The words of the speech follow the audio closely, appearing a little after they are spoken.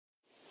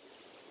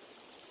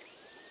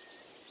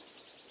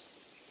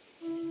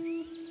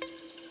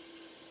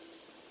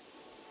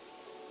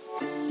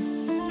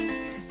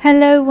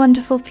Hello,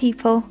 wonderful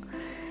people.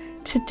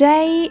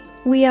 Today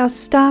we are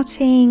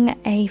starting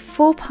a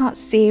 4-part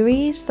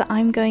series that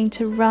I'm going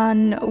to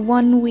run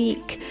 1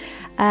 week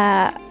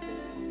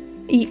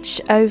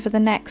each over the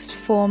next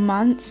 4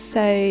 months.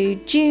 So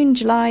June,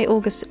 July,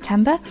 August,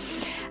 September.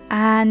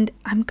 And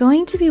I'm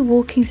going to be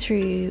walking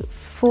through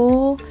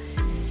 4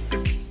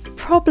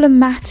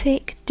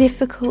 problematic,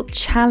 difficult,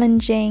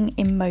 challenging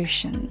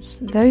emotions.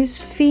 Those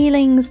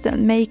feelings that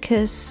make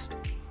us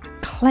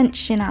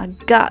clench in our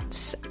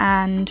guts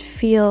and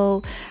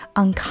feel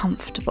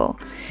uncomfortable.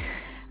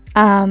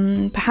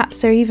 Perhaps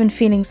there are even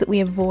feelings that we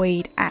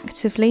avoid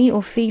actively,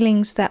 or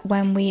feelings that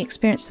when we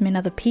experience them in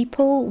other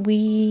people,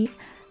 we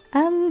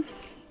run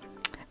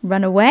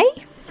away,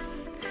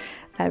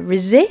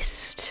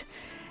 resist,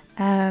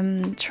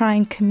 try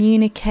and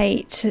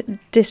communicate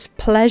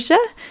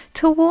displeasure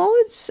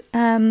towards.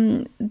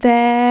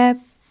 They're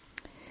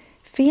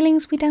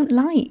feelings we don't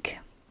like.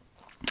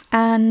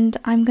 And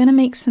I'm going to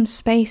make some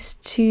space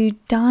to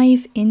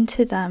dive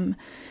into them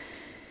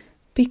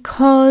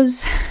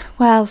because,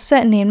 well,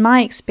 certainly in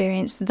my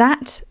experience,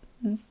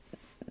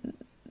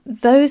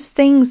 those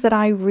things that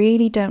I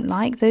really don't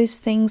like, those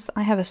things that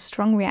I have a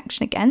strong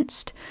reaction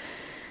against,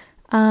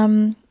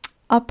 are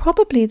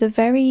probably the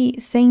very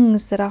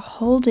things that are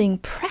holding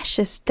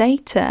precious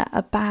data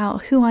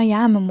about who I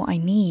am and what I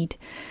need.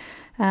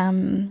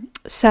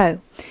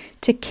 So,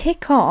 to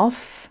kick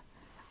off,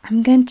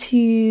 I'm going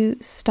to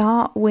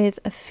start with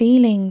a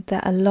feeling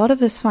that a lot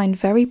of us find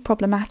very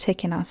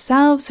problematic in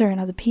ourselves or in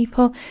other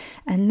people,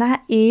 and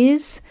that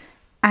is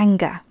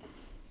anger.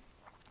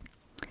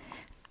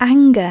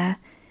 Anger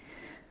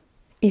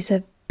is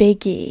a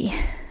biggie.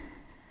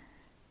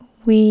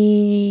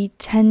 We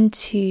tend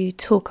to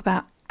talk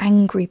about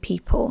angry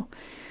people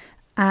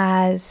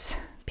as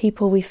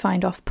people we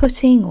find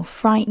off-putting or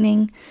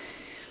frightening.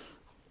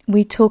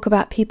 We talk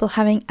about people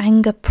having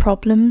anger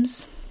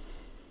problems.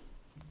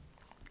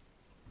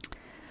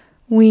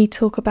 We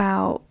talk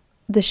about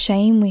the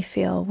shame we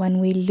feel when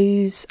we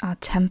lose our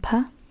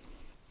temper.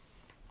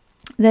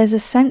 There's a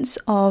sense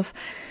of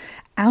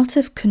out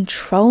of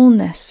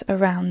controlness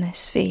around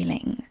this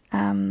feeling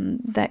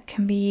that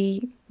can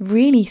be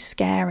really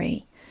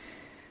scary.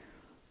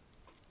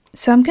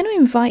 So I'm going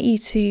to invite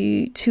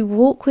you to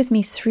walk with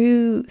me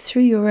through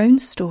your own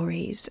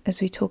stories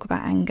as we talk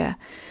about anger.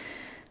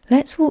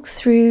 Let's walk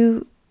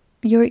through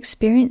your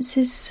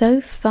experiences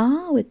so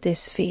far with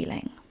this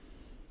feeling.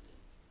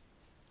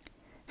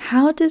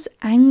 How does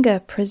anger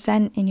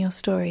present in your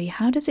story?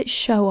 How does it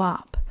show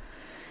up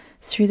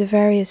through the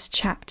various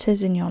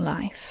chapters in your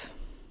life?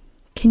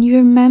 Can you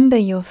remember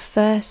your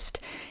first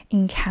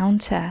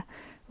encounter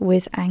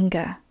with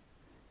anger?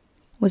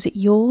 Was it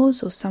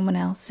yours or someone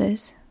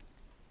else's?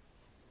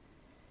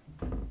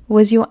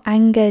 Was your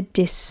anger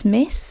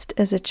dismissed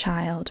as a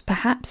child?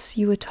 Perhaps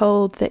you were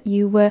told that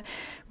you were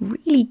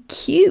really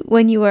cute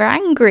when you were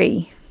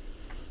angry,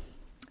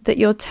 that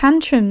your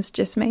tantrums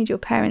just made your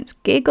parents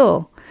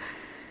giggle.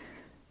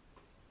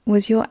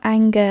 Was your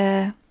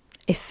anger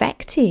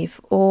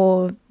effective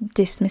or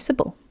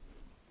dismissible?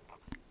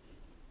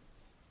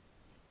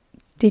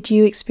 Did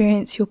you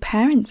experience your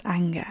parents'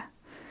 anger?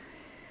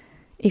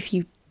 If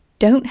you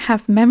don't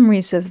have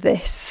memories of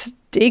this,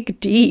 dig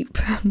deep,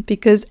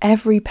 because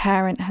every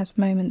parent has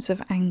moments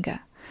of anger.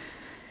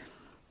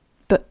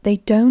 But they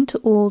don't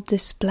all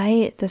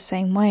display it the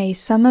same way.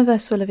 Some of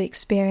us will have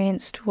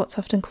experienced what's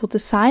often called the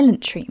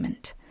silent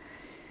treatment.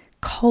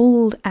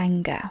 Cold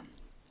anger,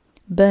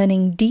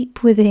 burning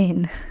deep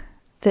within,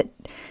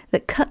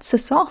 that cuts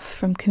us off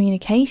from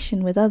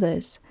communication with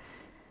others.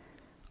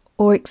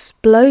 Or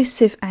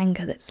explosive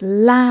anger that's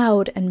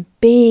loud and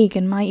big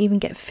and might even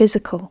get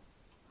physical.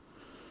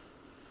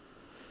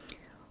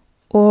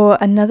 Or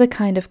another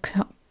kind of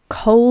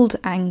cold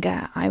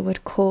anger I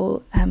would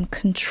call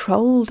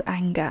controlled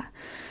anger.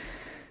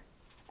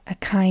 A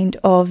kind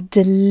of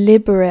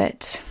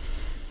deliberate,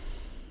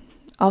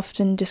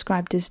 often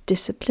described as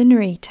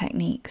disciplinary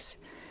techniques.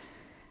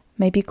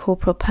 Maybe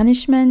corporal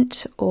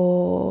punishment,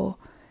 or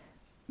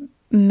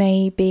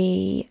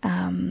maybe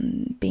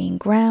being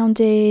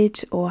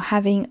grounded, or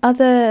having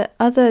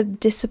other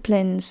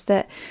disciplines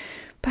that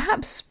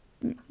perhaps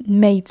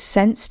made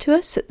sense to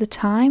us at the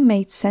time,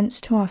 made sense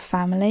to our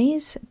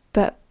families,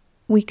 but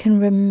we can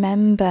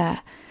remember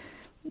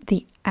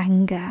the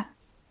anger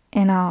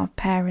in our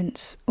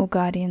parents' or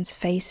guardians'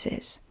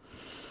 faces.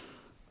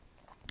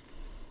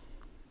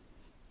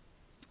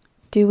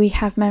 Do we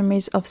have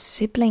memories of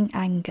sibling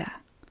anger?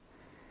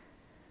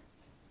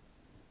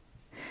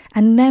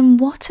 And then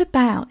what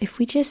about if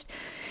we just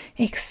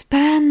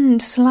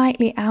expand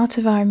slightly out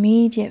of our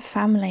immediate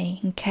family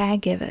and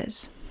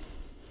caregivers?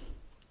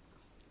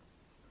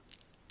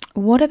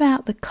 What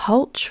about the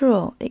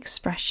cultural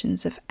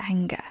expressions of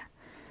anger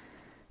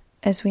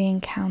as we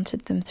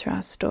encountered them through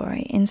our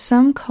story? In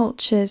some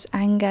cultures,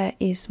 anger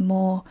is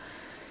more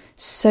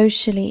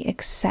socially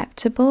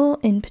acceptable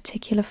in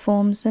particular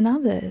forms than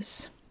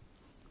others.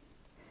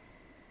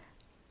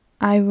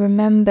 I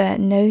remember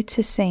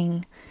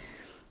noticing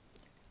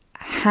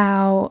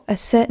how a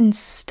certain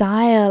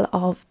style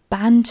of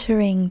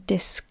bantering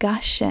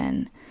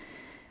discussion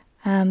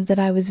that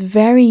I was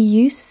very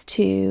used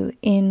to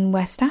in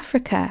West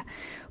Africa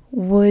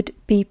would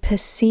be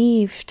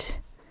perceived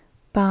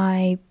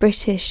by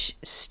British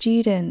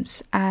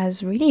students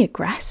as really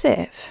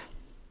aggressive,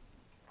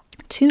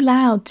 too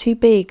loud, too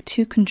big,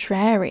 too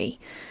contrary,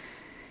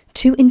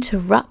 too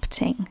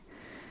interrupting.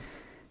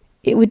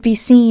 It would be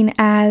seen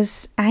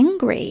as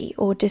angry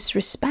or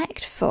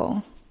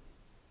disrespectful.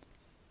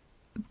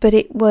 But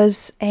it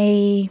was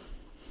a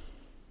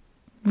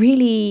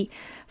really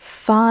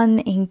fun,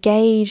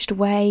 engaged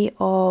way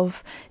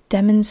of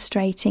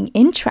demonstrating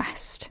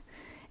interest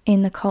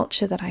in the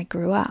culture that I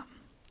grew up.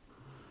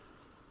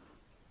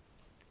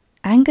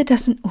 Anger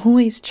doesn't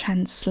always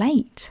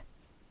translate.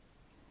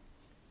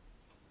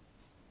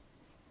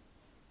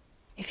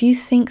 If you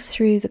think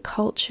through the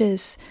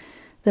cultures,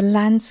 the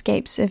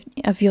landscapes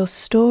of your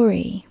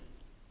story,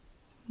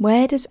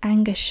 where does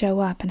anger show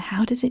up and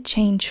how does it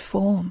change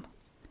form?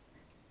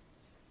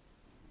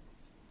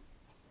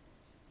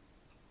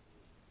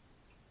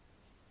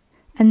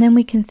 And then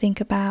we can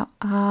think about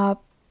our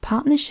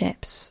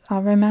partnerships,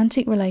 our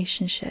romantic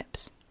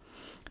relationships,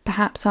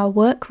 perhaps our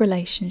work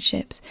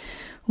relationships.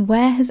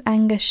 Where has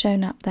anger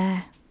shown up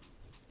there?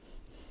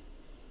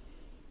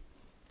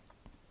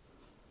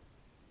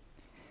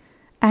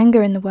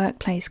 Anger in the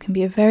workplace can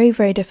be a very,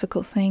 very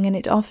difficult thing, and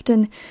it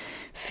often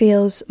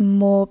feels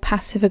more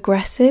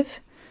passive-aggressive,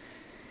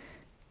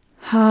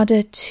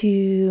 harder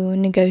to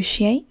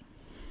negotiate,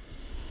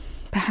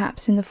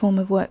 perhaps in the form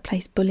of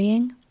workplace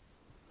bullying.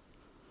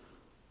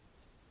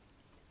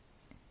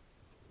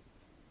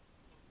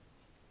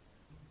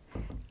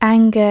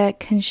 Anger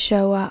can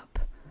show up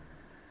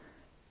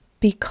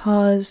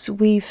because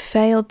we've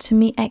failed to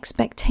meet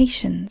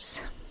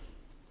expectations,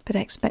 but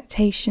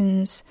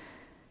expectations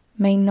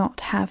may not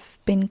have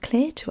been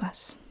clear to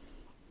us.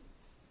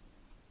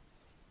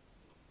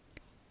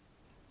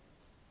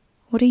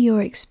 What are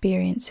your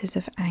experiences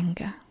of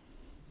anger?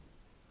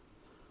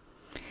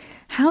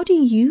 How do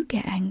you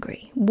get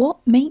angry?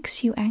 What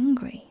makes you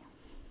angry?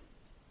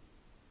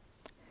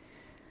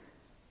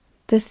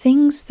 The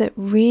things that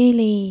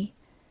really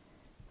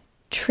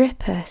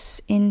trip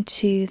us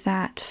into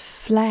that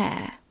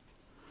flare,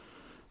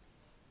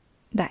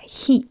 that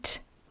heat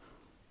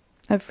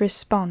of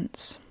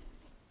response,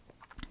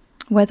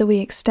 whether we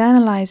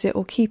externalize it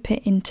or keep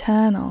it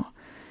internal,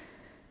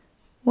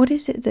 what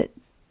is it that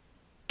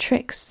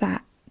trips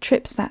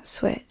that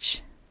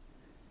switch?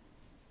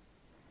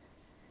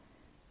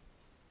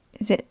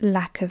 Is it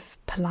lack of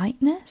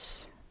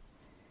politeness?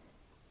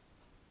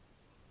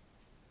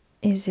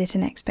 Is it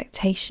an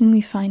expectation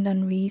we find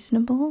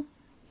unreasonable?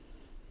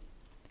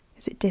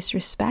 Is it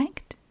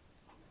disrespect?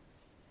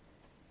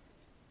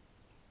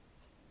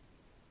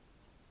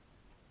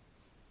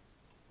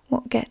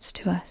 What gets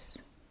to us?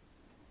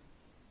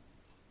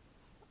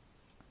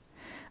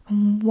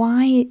 And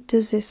why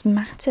does this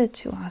matter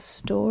to our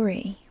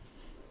story?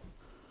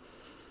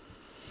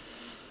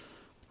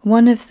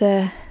 One of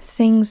the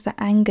things that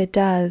anger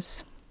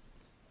does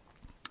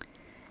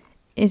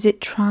is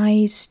it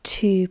tries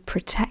to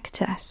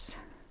protect us.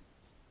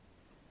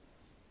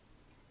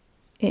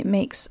 It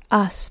makes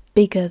us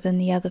bigger than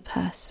the other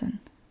person.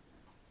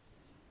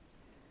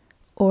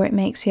 Or it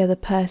makes the other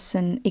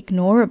person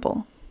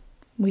ignorable.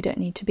 We don't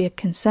need to be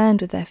concerned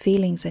with their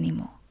feelings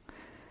anymore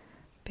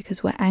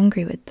because we're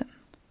angry with them.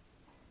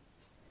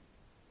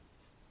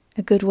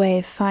 A good way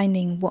of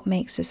finding what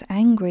makes us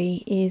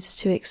angry is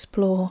to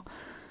explore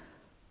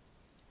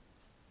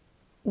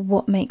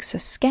what makes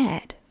us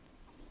scared,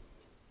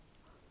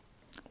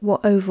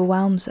 what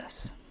overwhelms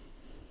us.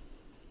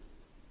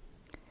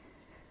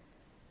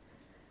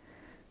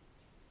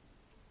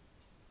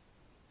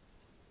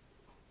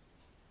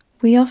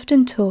 We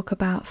often talk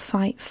about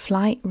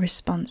fight-flight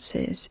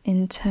responses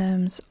in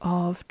terms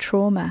of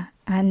trauma,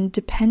 and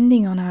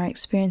depending on our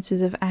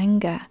experiences of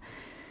anger,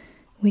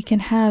 we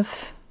can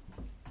have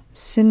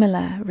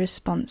similar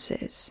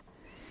responses.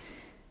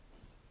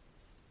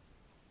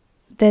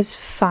 There's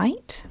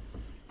fight,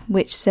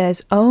 which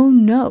says, oh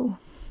no,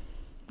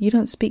 you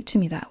don't speak to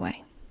me that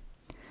way.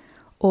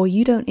 Or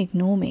you don't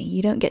ignore me,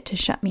 you don't get to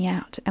shut me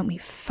out, and we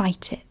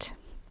fight it.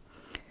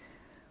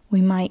 We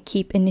might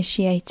keep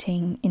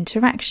initiating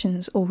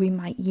interactions, or we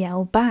might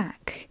yell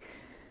back.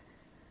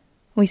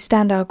 We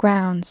stand our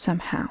ground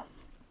somehow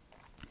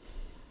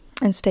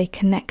and stay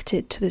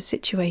connected to the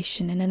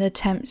situation in an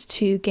attempt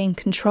to gain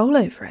control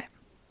over it.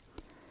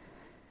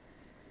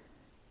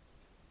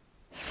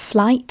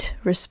 Flight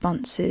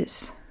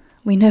responses,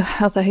 we know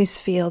how those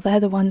feel. They're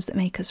the ones that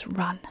make us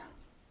run.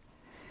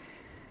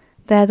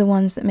 They're the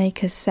ones that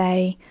make us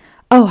say,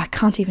 oh, I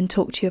can't even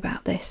talk to you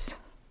about this.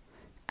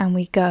 And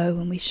we go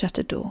and we shut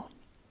a door.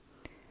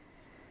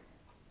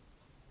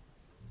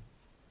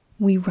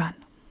 We run.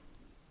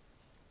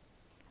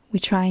 We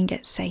try and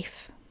get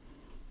safe.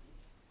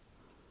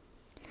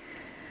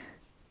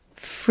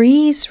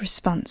 Freeze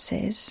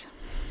responses,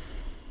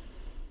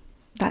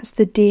 that's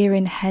the deer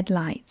in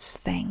headlights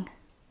thing,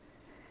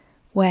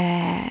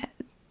 where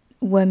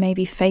we're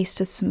maybe faced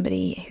with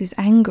somebody who's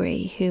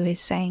angry, who is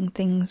saying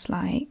things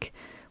like,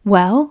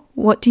 well,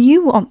 what do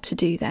you want to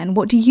do then?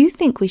 What do you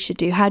think we should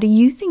do? How do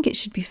you think it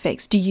should be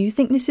fixed? Do you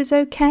think this is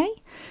okay?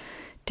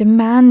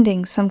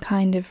 Demanding some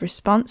kind of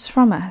response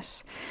from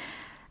us.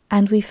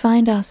 And we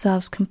find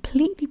ourselves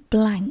completely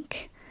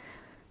blank,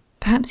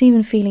 perhaps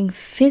even feeling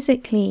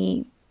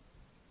physically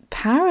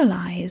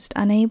paralyzed,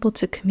 unable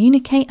to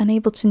communicate,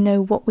 unable to know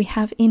what we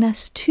have in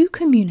us to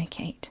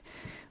communicate.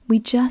 We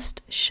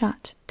just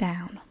shut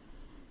down.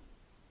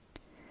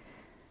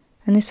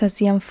 And this has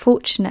the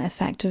unfortunate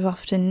effect of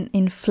often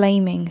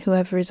inflaming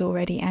whoever is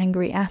already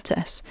angry at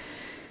us.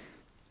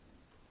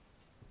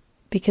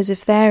 Because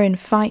if they're in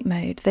fight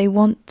mode, they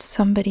want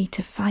somebody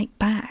to fight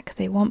back.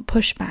 They want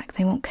pushback.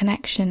 They want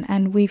connection.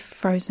 And we've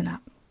frozen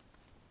up.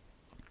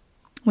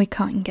 We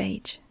can't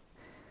engage.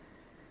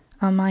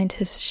 Our mind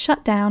has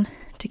shut down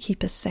to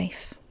keep us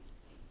safe.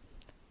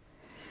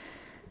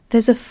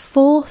 There's a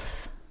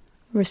fourth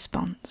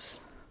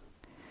response.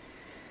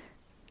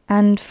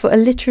 And for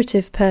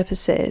alliterative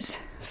purposes,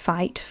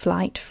 fight,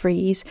 flight,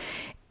 freeze,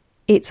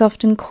 it's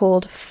often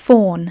called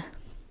fawn,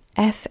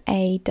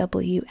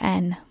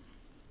 F-A-W-N.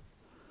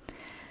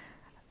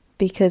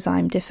 Because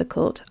I'm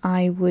difficult,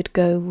 I would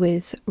go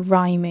with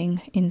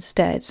rhyming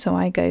instead. So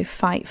I go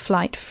fight,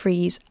 flight,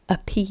 freeze,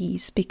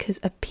 appease, because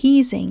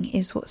appeasing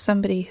is what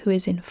somebody who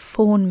is in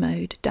fawn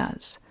mode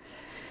does.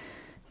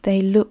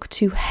 They look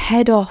to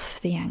head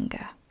off the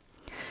anger,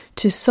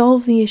 to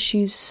solve the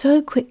issues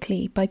so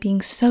quickly by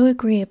being so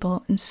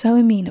agreeable and so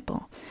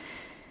amenable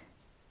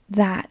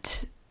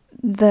that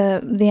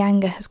the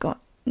anger has got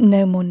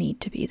no more need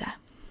to be there.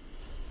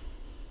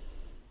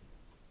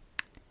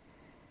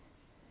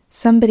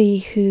 Somebody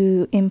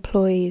who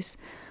employs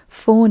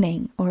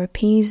fawning or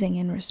appeasing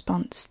in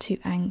response to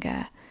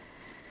anger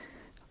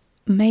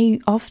may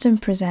often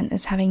present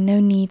as having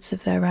no needs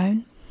of their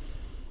own.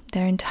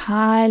 They're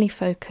entirely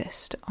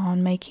focused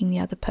on making the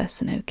other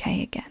person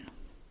okay again.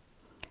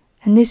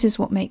 And this is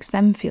what makes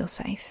them feel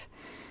safe.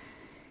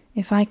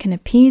 If I can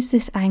appease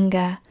this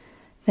anger,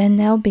 then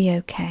they'll be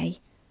okay,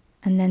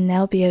 and then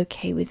they'll be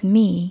okay with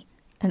me,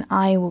 and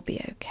I will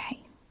be okay.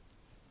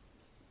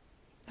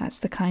 That's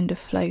the kind of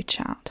flow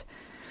chart.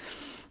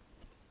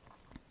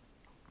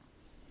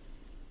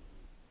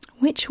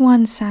 Which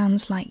one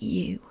sounds like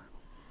you?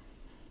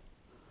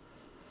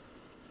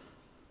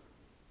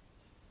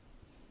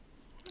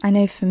 I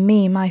know for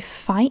me, my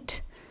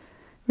fight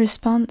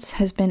response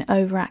has been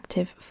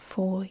overactive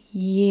for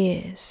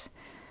years.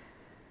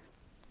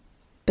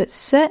 But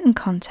certain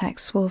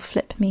contexts will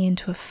flip me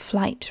into a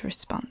flight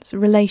response,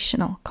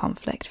 relational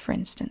conflict, for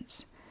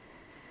instance.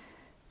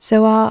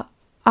 So our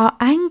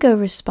anger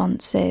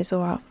responses,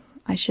 or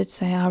I should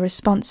say our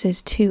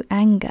responses to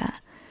anger,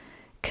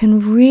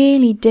 can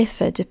really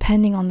differ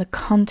depending on the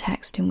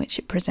context in which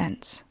it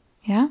presents.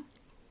 Yeah?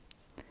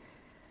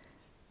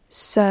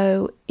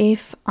 So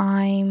if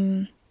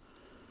I'm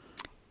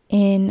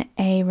in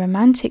a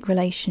romantic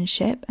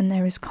relationship and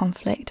there is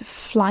conflict,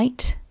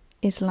 flight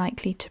is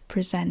likely to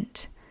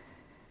present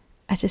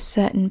at a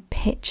certain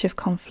pitch of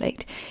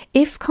conflict.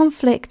 If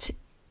conflict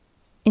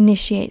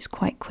initiates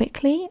quite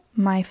quickly,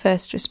 my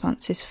first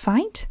response is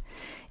fight.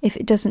 If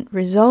it doesn't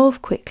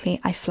resolve quickly,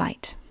 I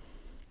flight.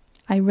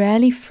 I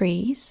rarely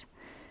freeze,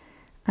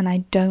 and I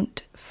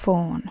don't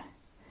fawn.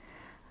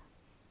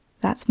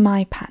 That's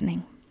my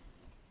patterning.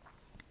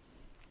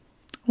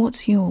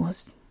 What's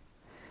yours?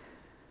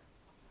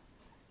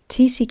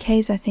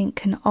 TCKs, I think,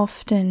 can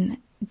often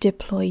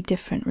deploy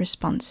different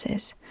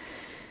responses.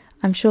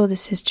 I'm sure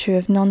this is true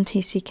of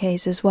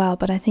non-TCKs as well,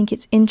 but I think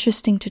it's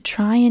interesting to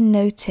try and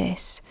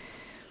notice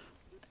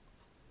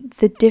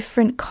the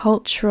different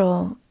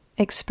cultural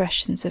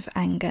expressions of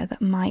anger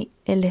that might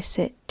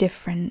elicit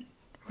different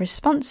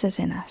responses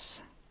in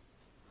us.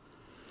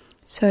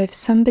 So if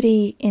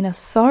somebody in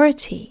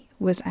authority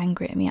was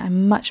angry at me,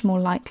 I'm much more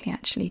likely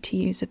actually to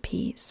use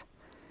appease.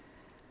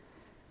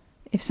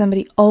 If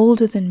somebody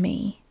older than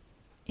me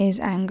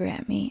is angry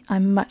at me,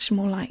 I'm much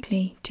more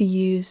likely to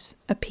use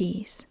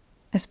appease,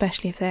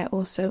 especially if they're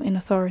also in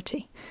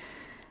authority.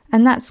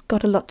 And that's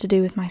got a lot to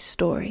do with my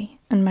story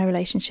and my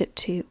relationship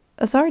to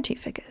authority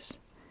figures.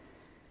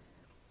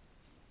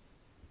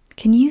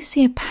 Can you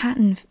see a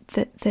pattern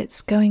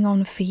that's going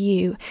on for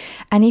you?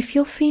 And if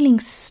you're feeling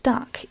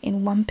stuck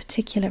in one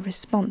particular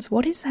response,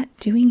 what is that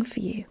doing for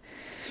you?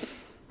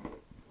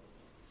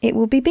 It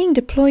will be being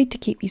deployed to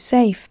keep you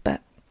safe,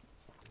 but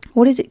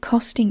what is it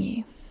costing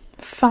you?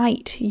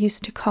 Fight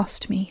used to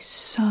cost me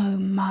so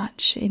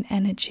much in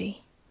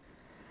energy.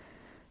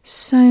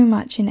 So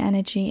much in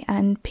energy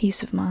and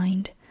peace of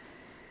mind.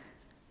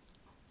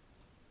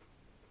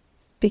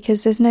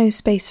 Because there's no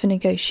space for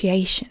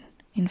negotiation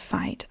in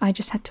fight. I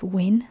just had to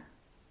win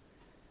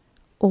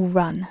or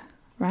run,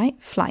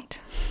 right? Flight.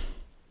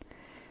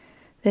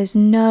 There's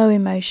no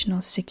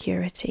emotional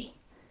security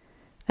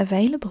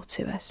available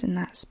to us in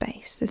that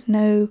space. There's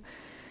no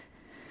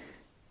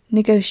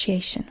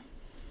negotiation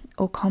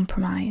or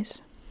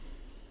compromise.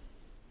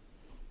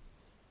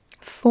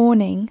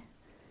 Fawning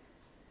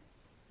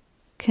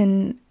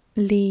can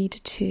lead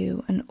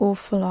to an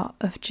awful lot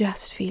of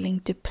just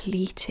feeling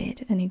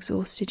depleted and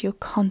exhausted. You're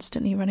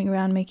constantly running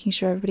around making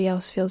sure everybody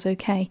else feels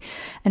okay.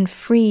 And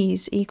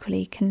freeze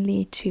equally can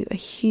lead to a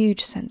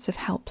huge sense of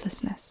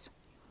helplessness.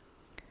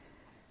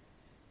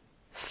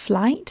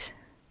 Flight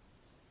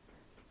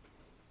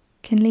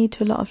can lead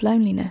to a lot of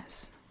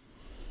loneliness.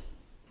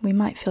 We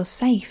might feel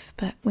safe,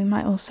 but we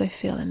might also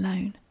feel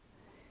alone.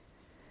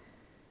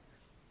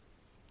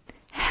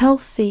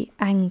 Healthy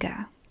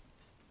anger.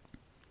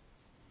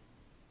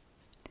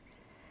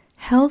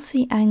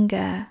 Healthy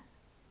anger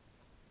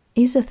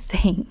is a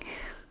thing.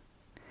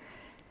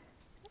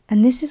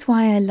 And this is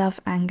why I love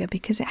anger,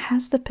 because it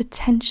has the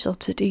potential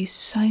to do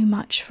so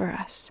much for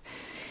us.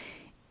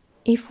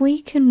 If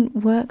we can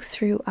work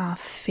through our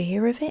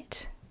fear of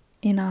it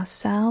in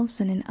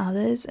ourselves and in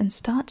others and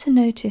start to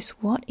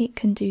notice what it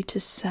can do to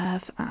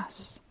serve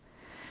us.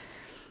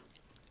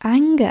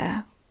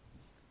 Anger,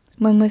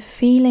 when we're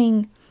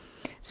feeling...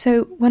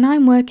 So when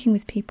I'm working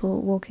with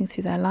people walking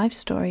through their life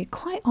story,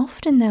 quite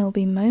often there will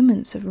be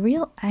moments of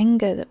real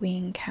anger that we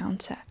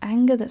encounter.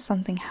 Anger that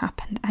something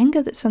happened.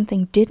 Anger that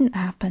something didn't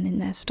happen in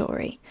their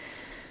story.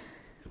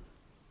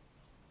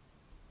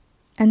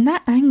 And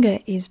that anger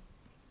is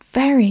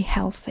very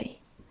healthy.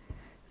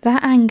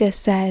 That anger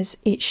says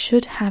it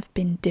should have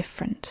been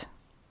different.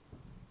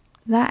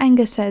 That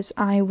anger says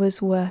I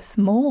was worth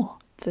more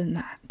than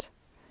that.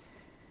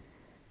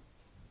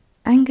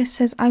 Anger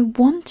says I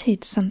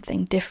wanted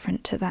something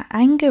different to that.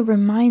 Anger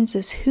reminds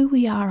us who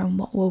we are and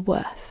what we're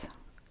worth.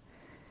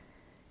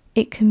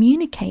 It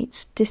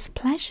communicates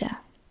displeasure.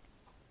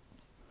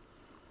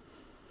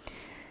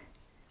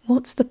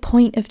 What's the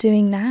point of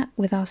doing that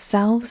with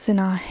ourselves in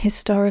our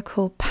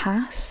historical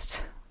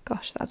past?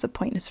 Gosh, that's a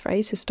pointless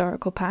phrase,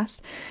 historical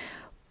past.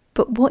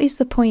 But what is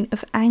the point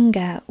of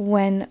anger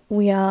when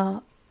we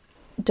are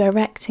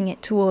directing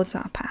it towards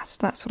our past?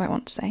 That's what I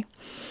want to say.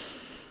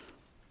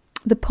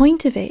 The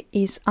point of it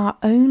is our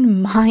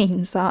own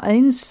minds, our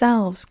own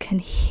selves can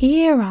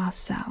hear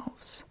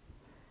ourselves.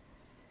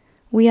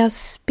 We are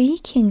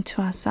speaking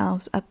to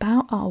ourselves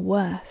about our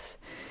worth.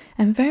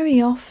 And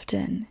very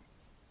often,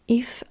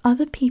 if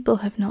other people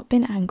have not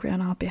been angry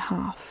on our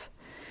behalf,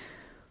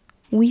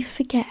 we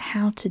forget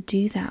how to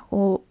do that,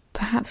 or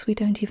perhaps we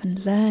don't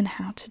even learn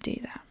how to do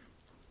that.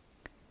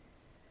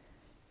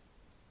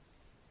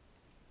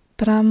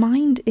 But our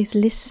mind is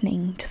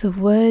listening to the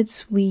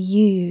words we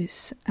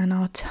use and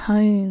our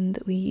tone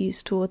that we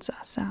use towards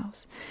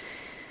ourselves.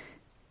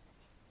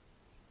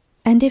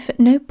 And if at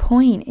no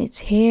point it's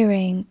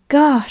hearing,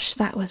 gosh,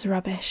 that was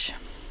rubbish,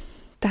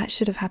 that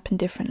should have happened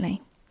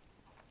differently.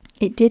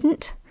 It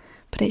didn't,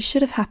 but it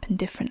should have happened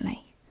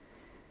differently.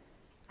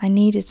 I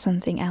needed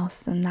something else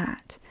than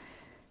that.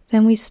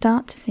 Then we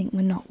start to think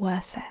we're not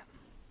worth it.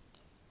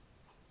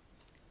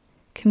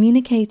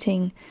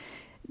 Communicating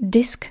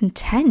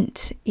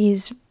discontent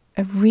is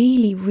a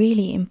really,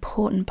 really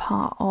important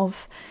part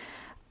of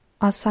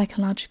our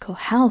psychological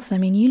health. I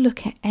mean, you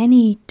look at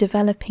any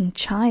developing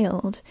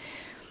child,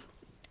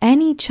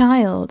 and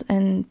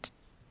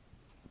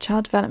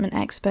child development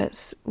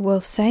experts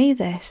will say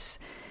this,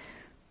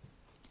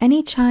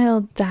 any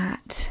child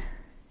that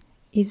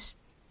is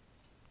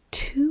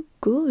too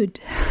good,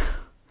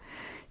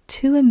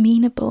 too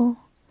amenable,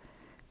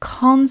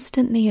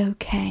 constantly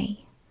okay,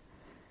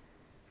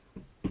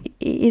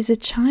 is a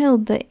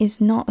child that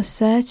is not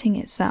asserting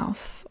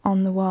itself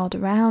on the world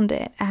around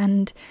it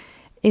and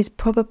is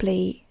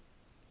probably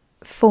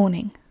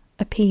fawning,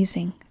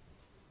 appeasing,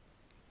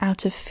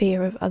 out of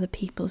fear of other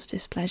people's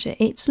displeasure.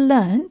 It's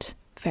learnt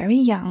very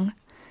young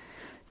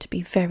to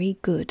be very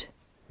good,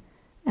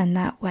 and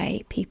that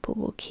way people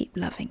will keep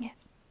loving it.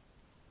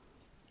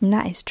 And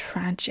that is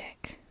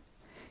tragic.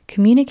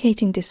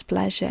 Communicating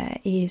displeasure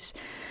is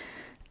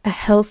a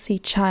healthy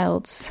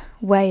child's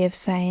way of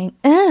saying,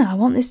 I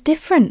want this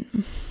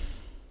different.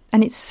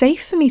 And it's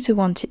safe for me to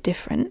want it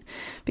different,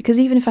 because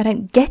even if I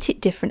don't get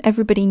it different,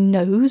 everybody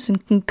knows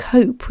and can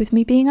cope with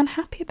me being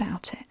unhappy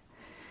about it.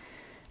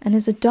 And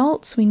as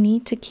adults, we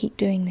need to keep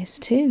doing this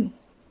too.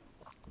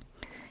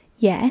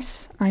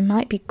 Yes, I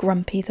might be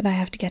grumpy that I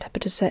have to get up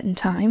at a certain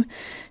time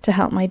to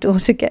help my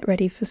daughter get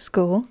ready for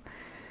school.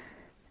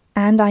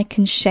 And I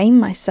can shame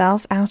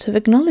myself out of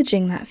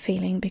acknowledging that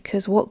feeling,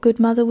 because what good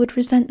mother would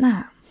resent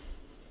that?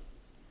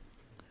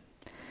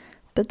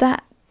 But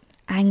that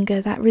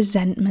anger, that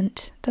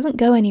resentment, doesn't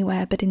go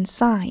anywhere but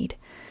inside.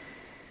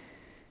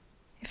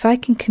 If I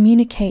can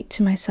communicate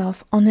to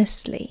myself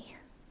honestly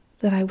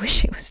that I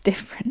wish it was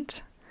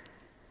different,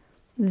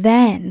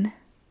 then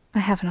I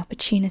have an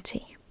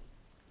opportunity.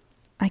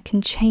 I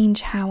can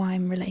change how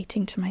I'm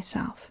relating to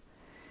myself.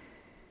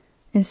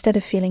 Instead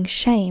of feeling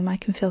shame, I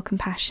can feel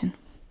compassion.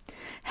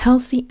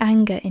 Healthy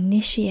anger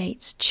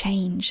initiates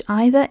change,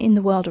 either in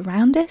the world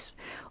around us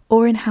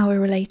or in how we're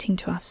relating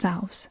to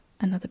ourselves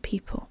and other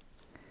people.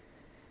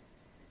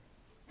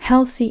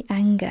 Healthy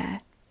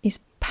anger is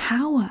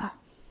power.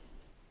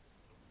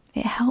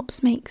 It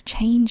helps make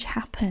change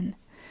happen.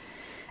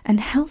 And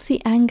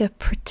healthy anger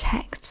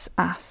protects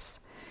us.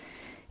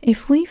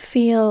 If we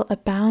feel a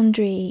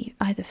boundary,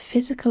 either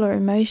physical or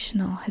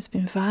emotional, has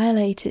been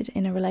violated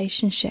in a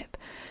relationship,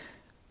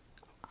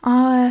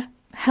 our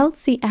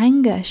healthy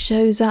anger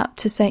shows up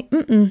to say,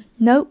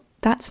 nope,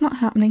 that's not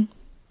happening.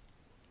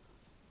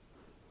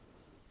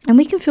 And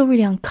we can feel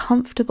really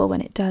uncomfortable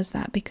when it does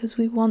that, because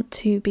we want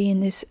to be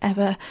in this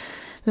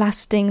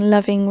everlasting,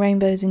 loving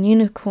rainbows and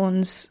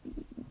unicorns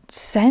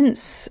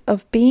sense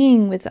of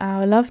being with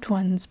our loved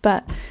ones.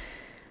 But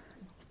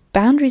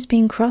boundaries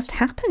being crossed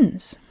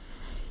happens.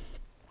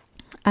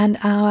 And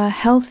our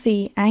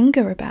healthy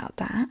anger about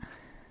that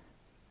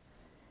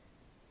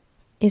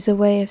is a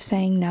way of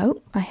saying,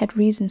 no, I had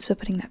reasons for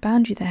putting that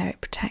boundary there,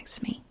 it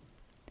protects me.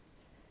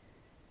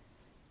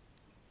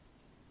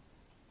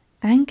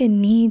 Anger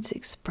needs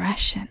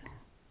expression.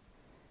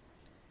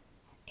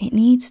 It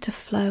needs to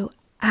flow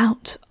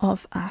out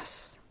of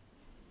us.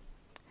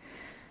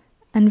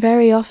 And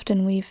very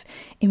often we've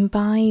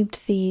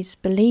imbibed these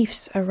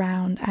beliefs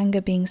around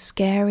anger being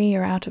scary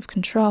or out of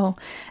control,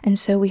 and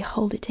so we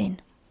hold it in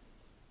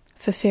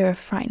for fear of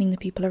frightening the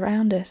people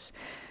around us,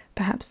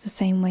 perhaps the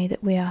same way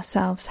that we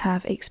ourselves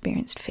have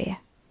experienced fear.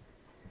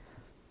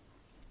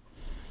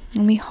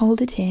 And we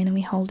hold it in and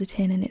we hold it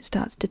in, and it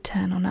starts to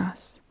turn on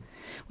us.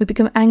 We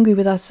become angry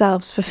with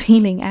ourselves for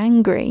feeling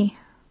angry.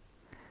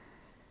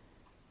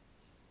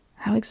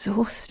 How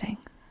exhausting.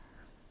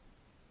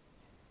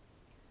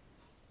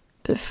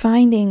 But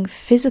finding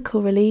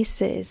physical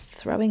releases,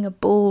 throwing a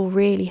ball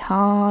really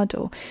hard,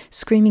 or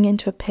screaming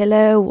into a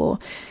pillow, or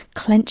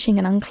clenching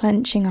and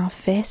unclenching our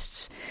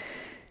fists.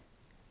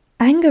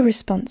 Anger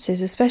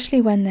responses,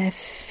 especially when they're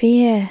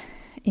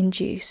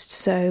fear-induced,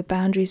 so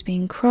boundaries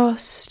being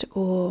crossed,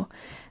 or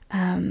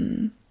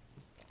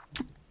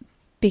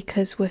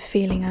because we're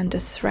feeling under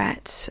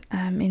threat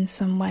in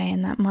some way,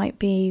 and that might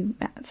be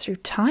through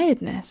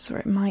tiredness, or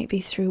it might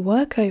be through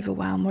work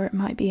overwhelm, or it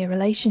might be a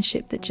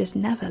relationship that just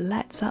never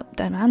lets up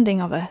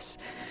demanding of us.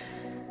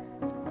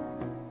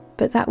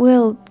 But that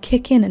will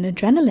kick in an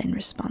adrenaline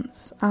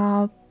response.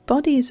 Our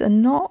bodies are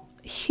not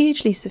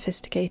hugely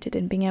sophisticated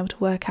in being able to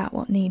work out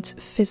what needs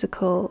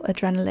physical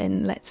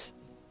adrenaline, let's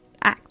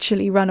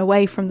actually run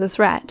away from the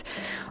threat,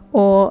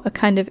 or a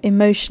kind of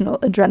emotional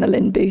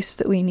adrenaline boost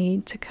that we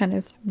need to kind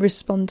of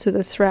respond to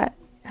the threat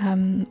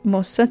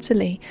more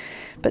subtly.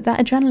 But that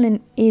adrenaline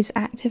is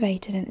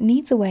activated and it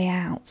needs a way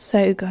out.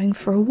 So going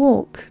for a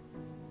walk,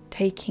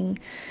 taking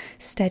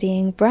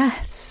steadying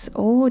breaths,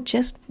 or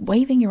just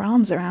waving your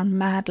arms around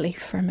madly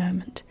for a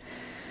moment.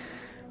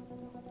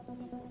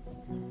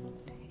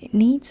 It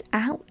needs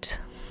out.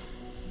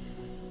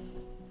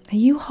 Are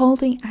you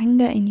holding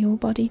anger in your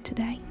body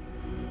today?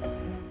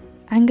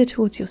 Anger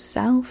towards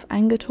yourself,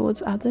 anger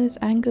towards others,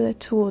 anger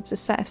towards a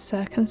set of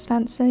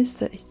circumstances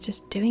that is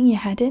just doing your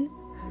head in?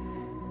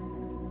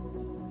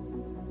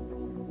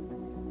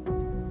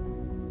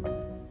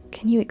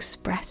 Can you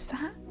express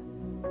that,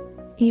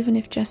 even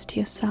if just to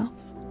yourself?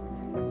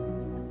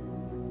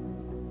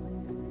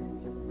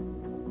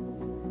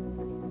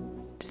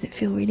 Does it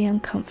feel really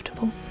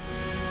uncomfortable?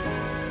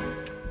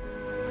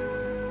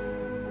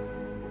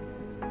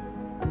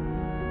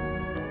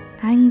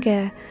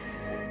 Anger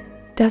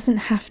doesn't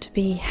have to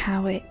be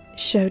how it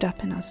showed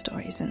up in our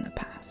stories in the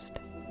past.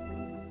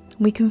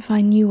 We can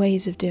find new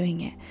ways of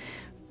doing it,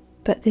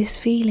 but this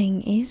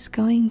feeling is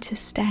going to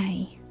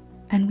stay,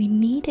 and we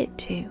need it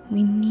to.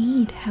 We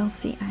need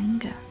healthy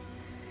anger.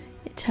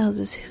 It tells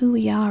us who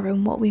we are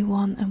and what we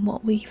want and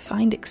what we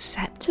find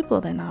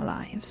acceptable in our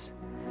lives.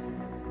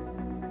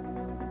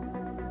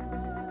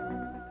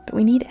 But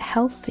we need it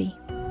healthy.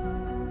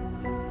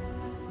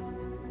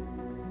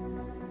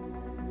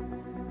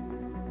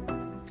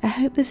 I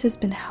hope this has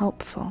been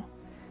helpful.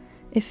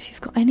 If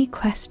you've got any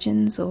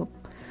questions or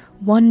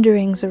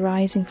wonderings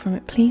arising from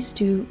it, please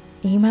do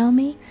email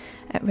me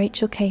at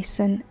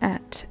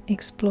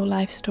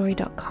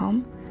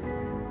rachelkaysen@explorelifestory.com.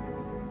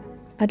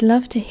 I'd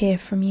love to hear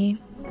from you.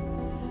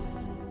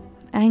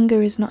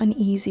 Anger is not an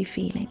easy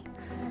feeling,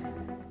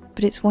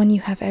 but it's one you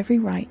have every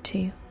right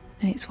to,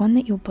 and it's one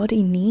that your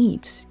body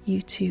needs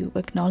you to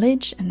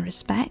acknowledge and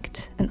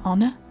respect and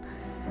honour.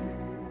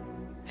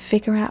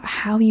 Figure out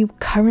how you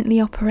currently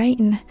operate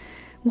and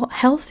what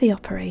healthy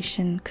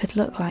operation could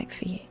look like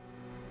for you.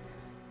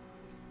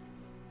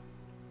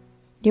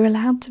 You're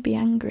allowed to be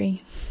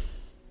angry.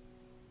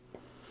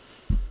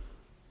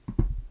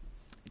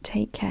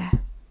 Take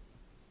care.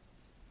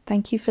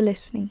 Thank you for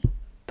listening.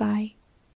 Bye.